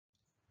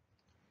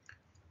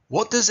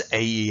What does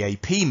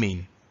AEAP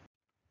mean?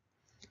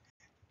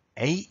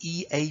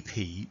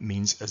 AEAP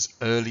means as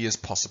early as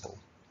possible.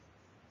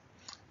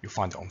 You'll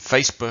find it on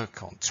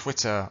Facebook, on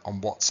Twitter, on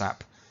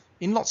WhatsApp,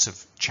 in lots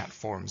of chat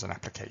forums and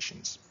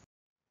applications.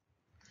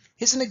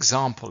 Here's an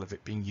example of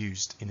it being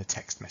used in a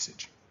text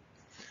message.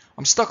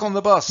 I'm stuck on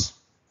the bus.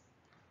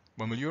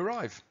 When will you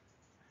arrive?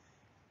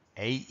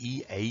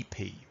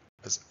 AEAP,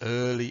 as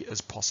early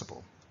as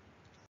possible.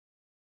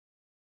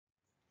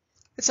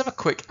 Let's have a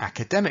quick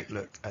academic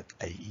look at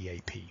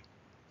AEAP.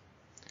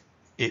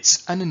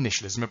 It's an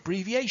initialism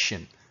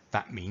abbreviation.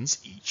 That means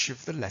each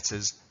of the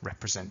letters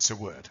represents a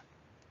word.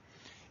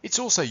 It's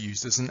also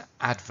used as an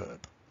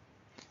adverb.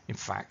 In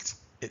fact,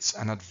 it's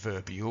an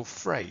adverbial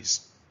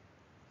phrase.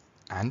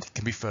 And it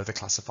can be further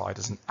classified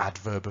as an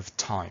adverb of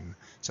time,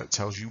 so it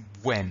tells you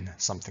when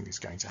something is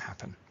going to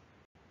happen.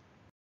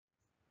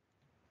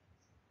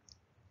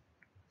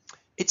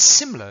 It's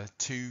similar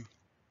to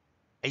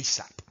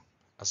ASAP,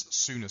 as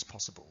soon as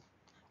possible,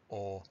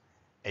 or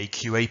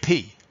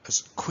AQAP,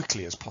 as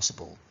quickly as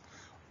possible,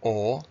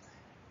 or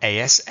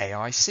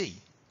ASAIC,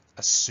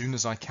 as soon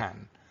as I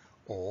can,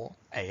 or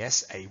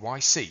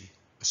ASAYC,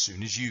 as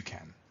soon as you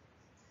can.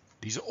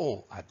 These are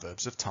all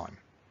adverbs of time.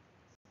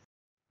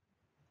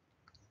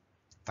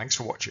 Thanks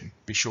for watching.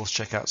 Be sure to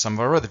check out some of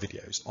our other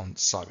videos on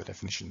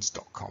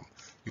cyberdefinitions.com.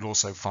 You'll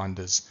also find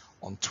us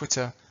on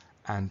Twitter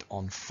and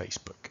on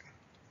Facebook.